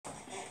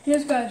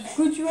Yes guys,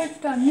 good to watch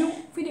a new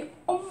video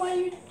on my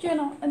YouTube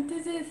channel, and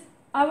this is,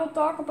 I will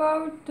talk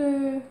about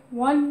the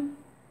one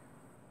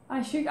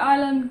Sick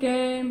Island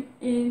game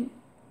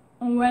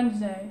on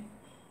Wednesday.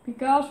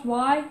 Because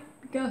why?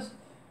 Because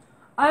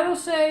I will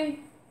say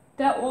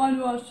that one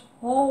was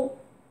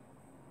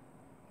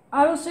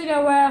I will say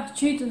there were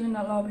cheaters in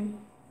that lobby,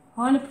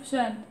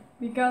 100%.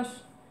 Because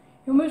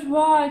you must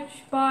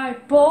watch by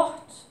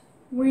port,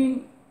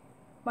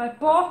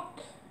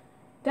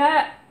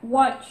 that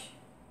watch.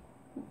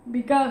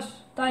 Because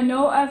I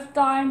know every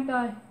time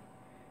they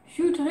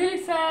shoot really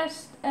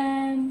fast,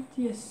 and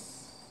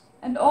yes,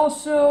 and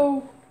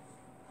also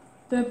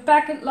the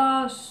packet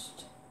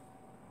last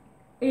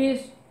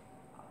is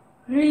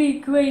really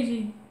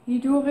crazy. He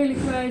do really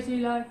crazy,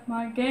 like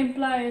my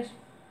gameplay is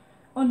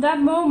on that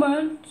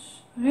moment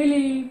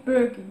really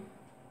buggy,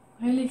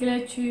 really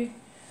glitchy,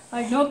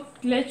 like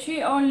not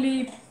glitchy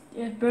only,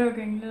 it's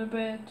bugging a little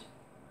bit.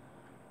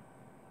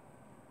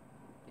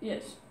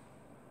 Yes.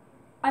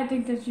 I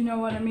think that you know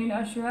what I mean,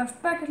 as you have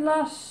packet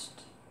last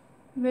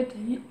with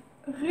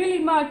really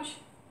much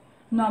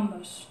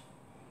numbers.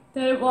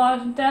 That's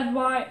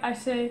why I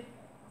say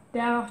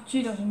there are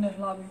cheaters in this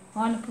lobby,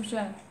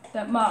 100%,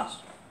 that must.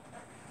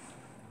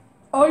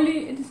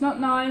 Only it is not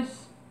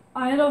nice.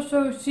 I had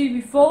also seen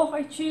before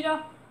a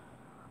cheater,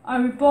 I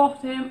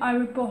report him, I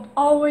report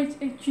always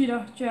a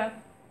cheater chat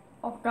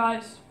of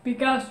guys,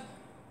 because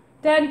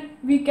then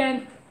we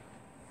can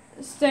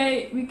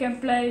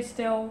play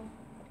still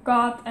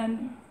COD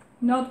and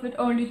not with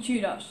only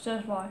cheaters,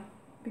 that's why.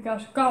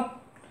 Because Call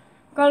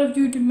of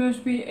Duty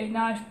must be a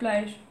nice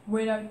place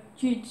without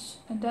cheats,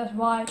 and that's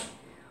why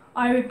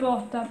I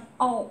report them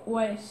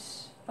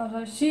always. As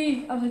I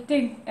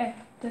think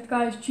that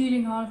guy is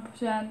cheating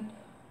 100%,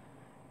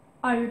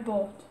 I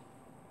report.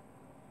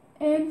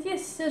 And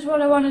yes, that's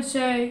what I want to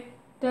say.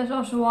 That's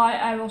also why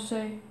I will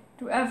say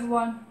to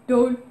everyone,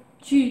 don't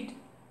cheat.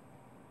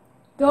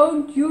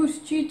 Don't use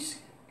cheats,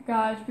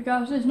 guys,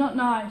 because it's not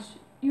nice.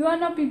 You will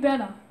not be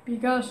better,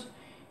 because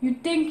you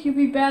think you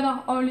be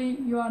better, only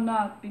you are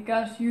not,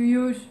 because you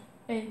use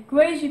a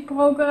crazy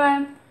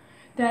program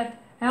that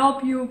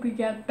help you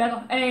get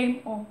better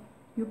aim, or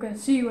you can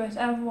see with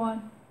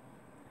everyone,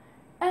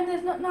 and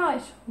it's not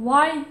nice.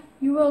 Why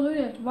you will do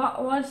that?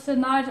 What's the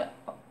nice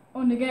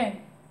on the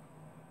game?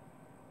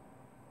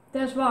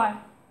 That's why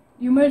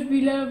you must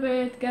be a little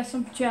bit, get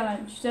some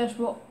challenge. That's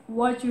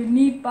what you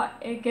need by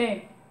a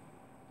game.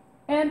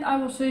 And I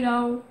will say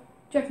now,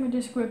 check my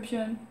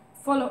description,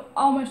 follow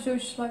all my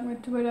socials like my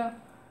Twitter,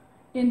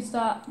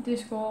 Insta,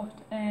 Discord,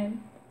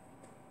 and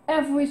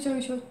every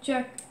social,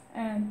 check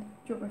and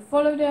drop a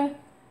follow there.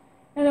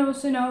 And I will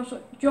say now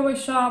also, join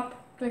sharp,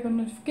 click on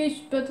the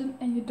notification button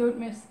and you don't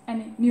miss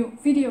any new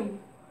video.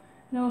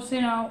 And I will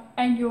say now,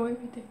 enjoy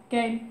with the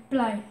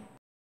gameplay.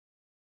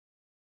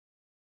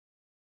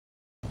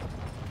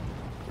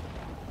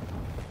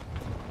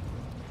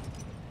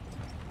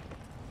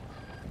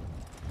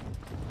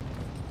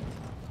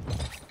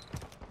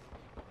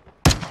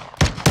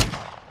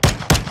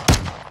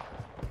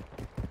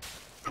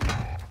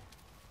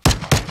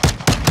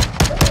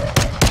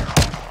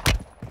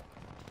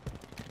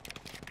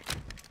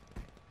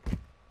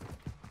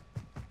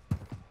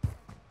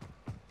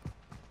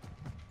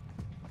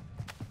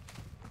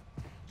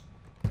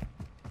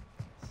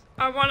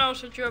 I want to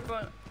also jump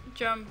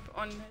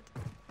on it.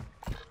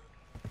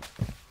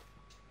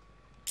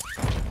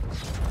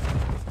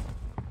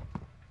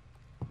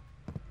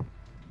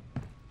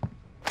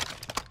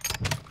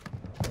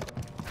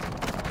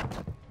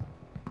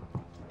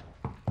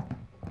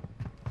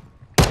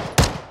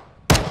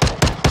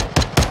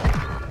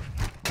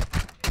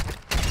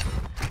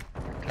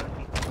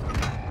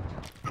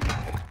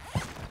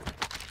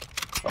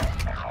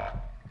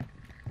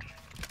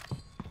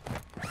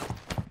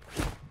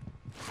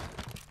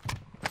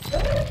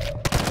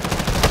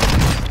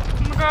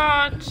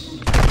 God,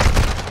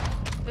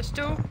 there's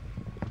two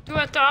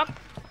at top.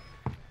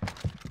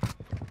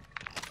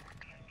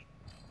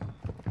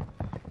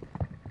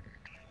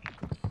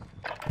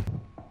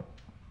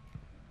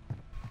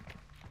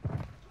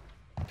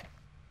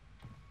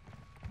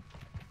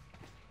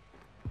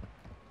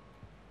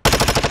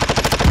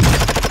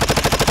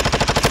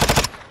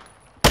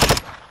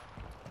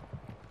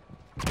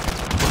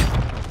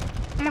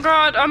 Oh my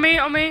God, on me,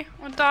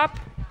 on top.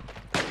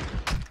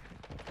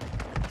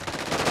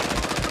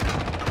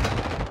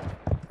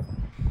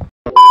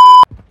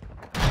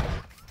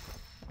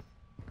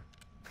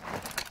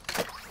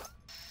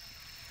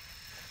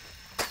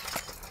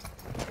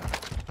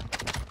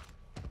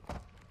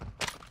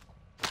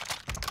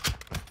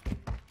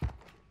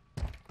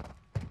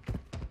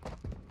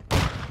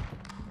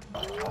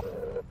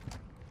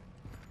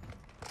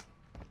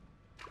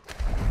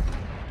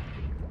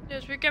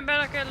 Yes, we can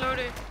better get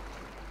loaded.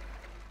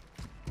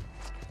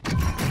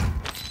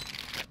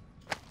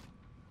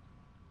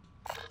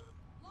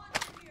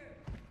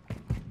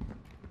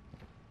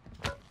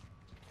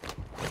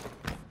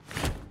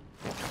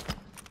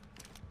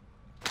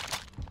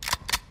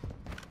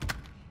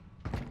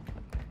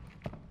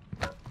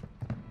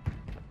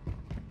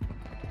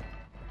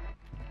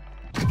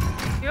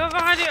 Joh,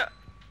 waar gaat hij?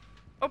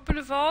 Open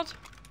de vault.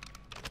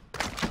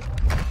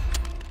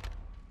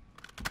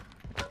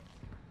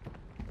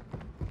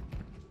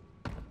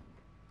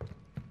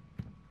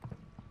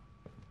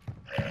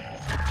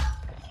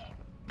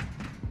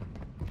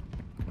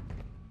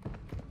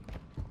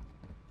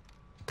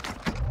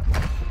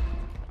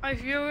 I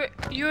have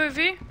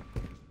UAV.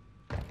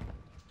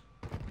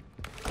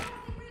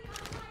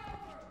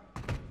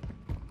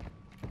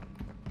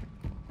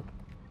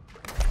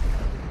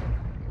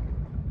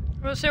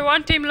 We'll say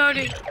one team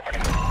loading.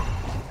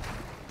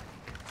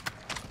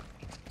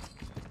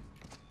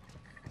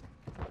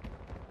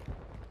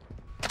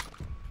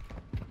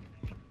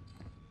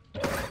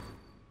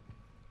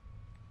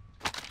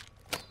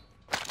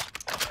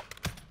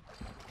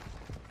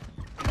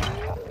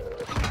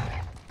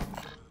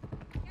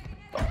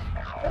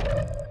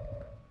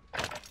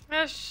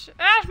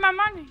 Where's my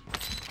money?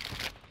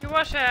 He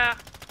was here.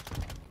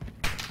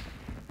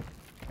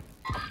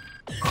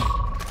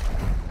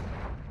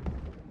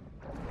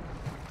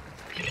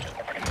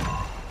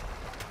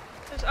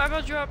 Yes, I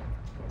will drop.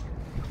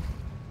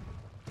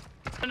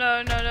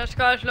 No, that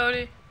guy's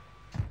loading.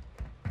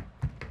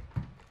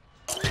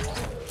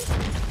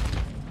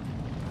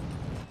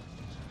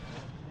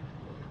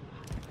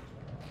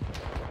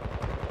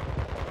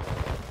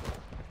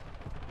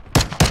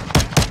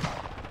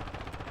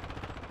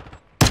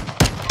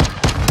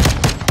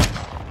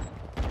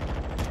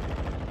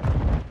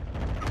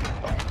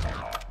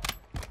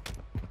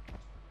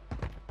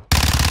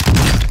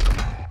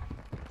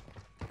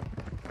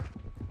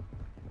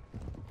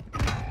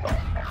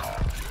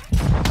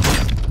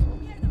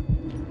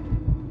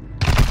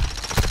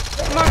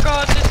 Oh my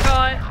god, this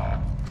guy.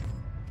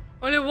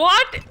 Only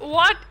what?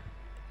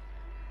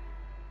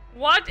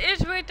 What is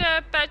with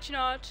the patch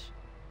notes?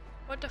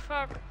 What the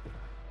fuck?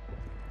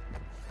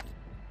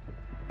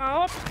 Maar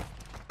hop.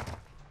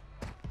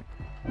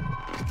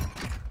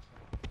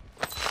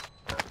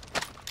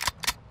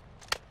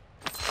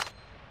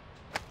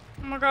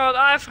 Oh my god,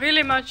 I have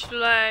really much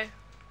delay.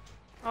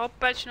 My whole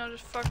patch note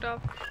is fucked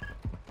up.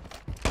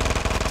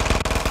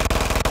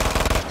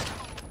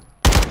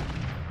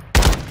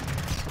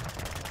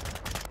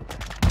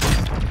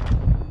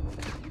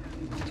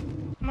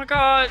 Oh my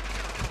god.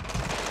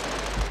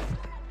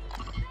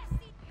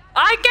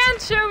 I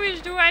can't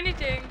seriously do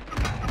anything.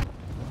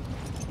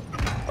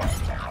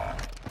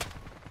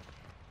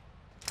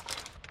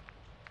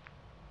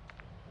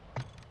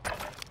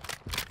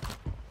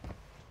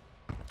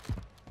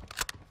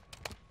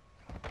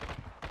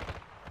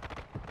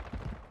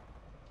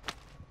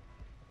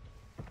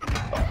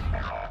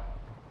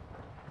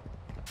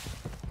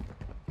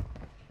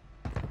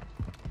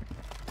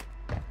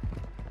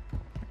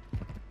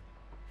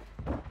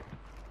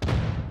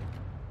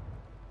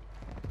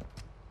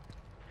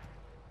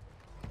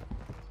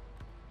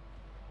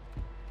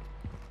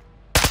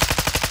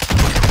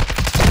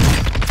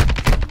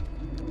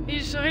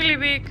 He's really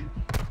weak.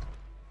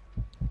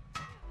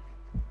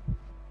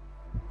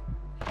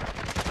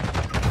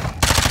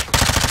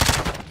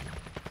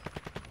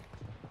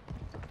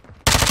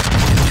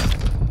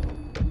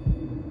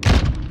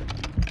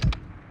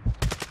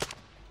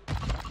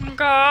 Oh my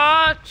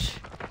god.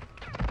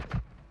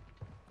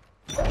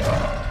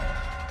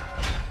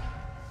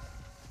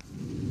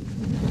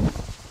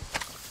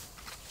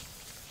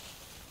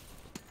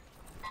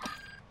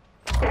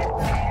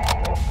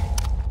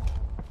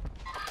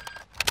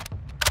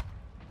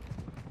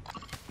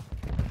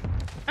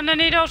 And I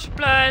need also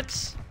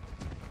plates.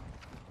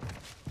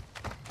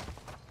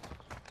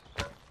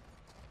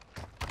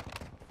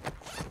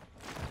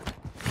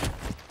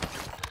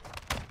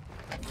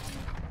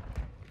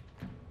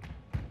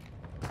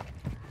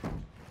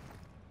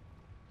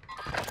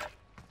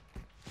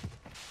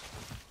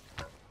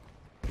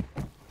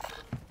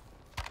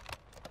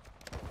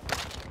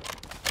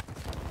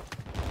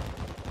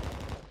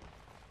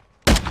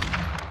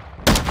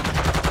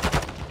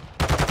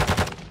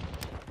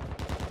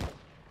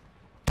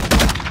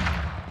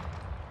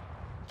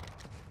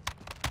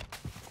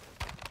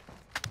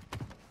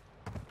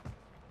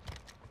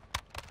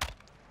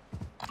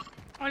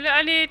 Only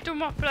I need 2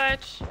 more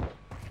plates.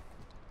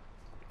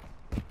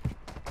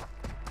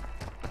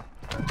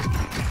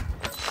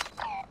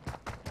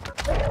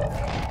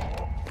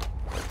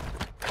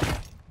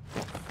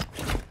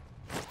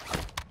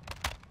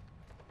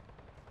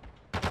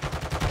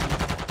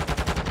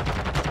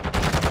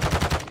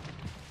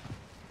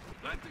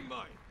 Planting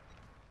mine.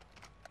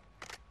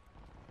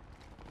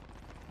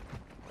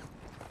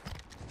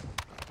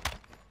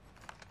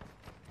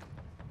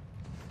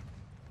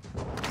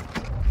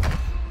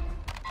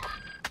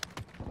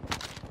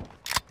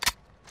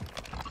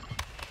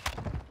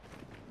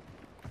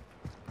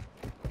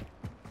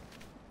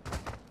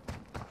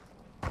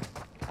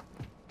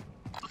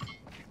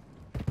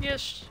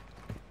 Yes.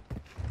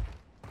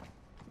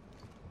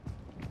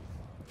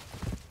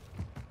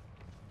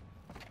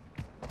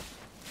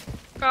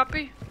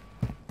 Copy.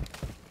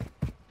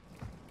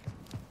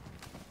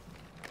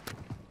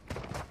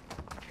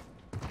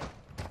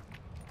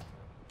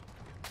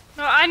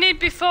 No, I need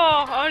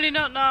before, only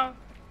not now.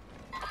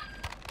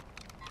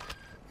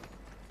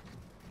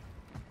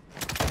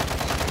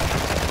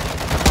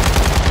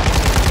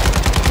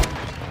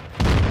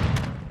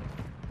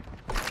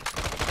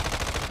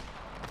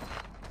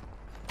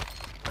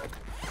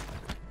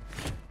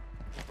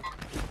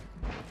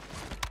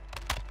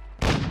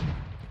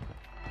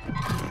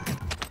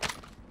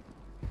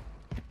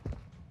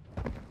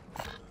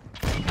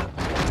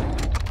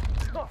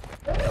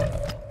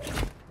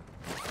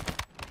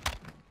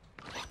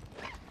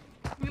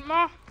 Niet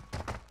meer.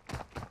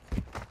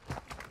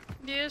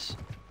 Die is.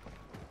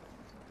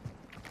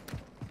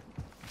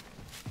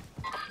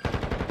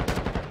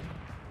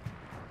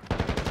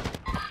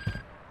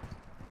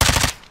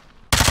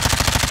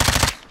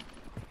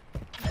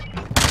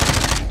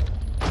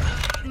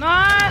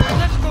 Nice!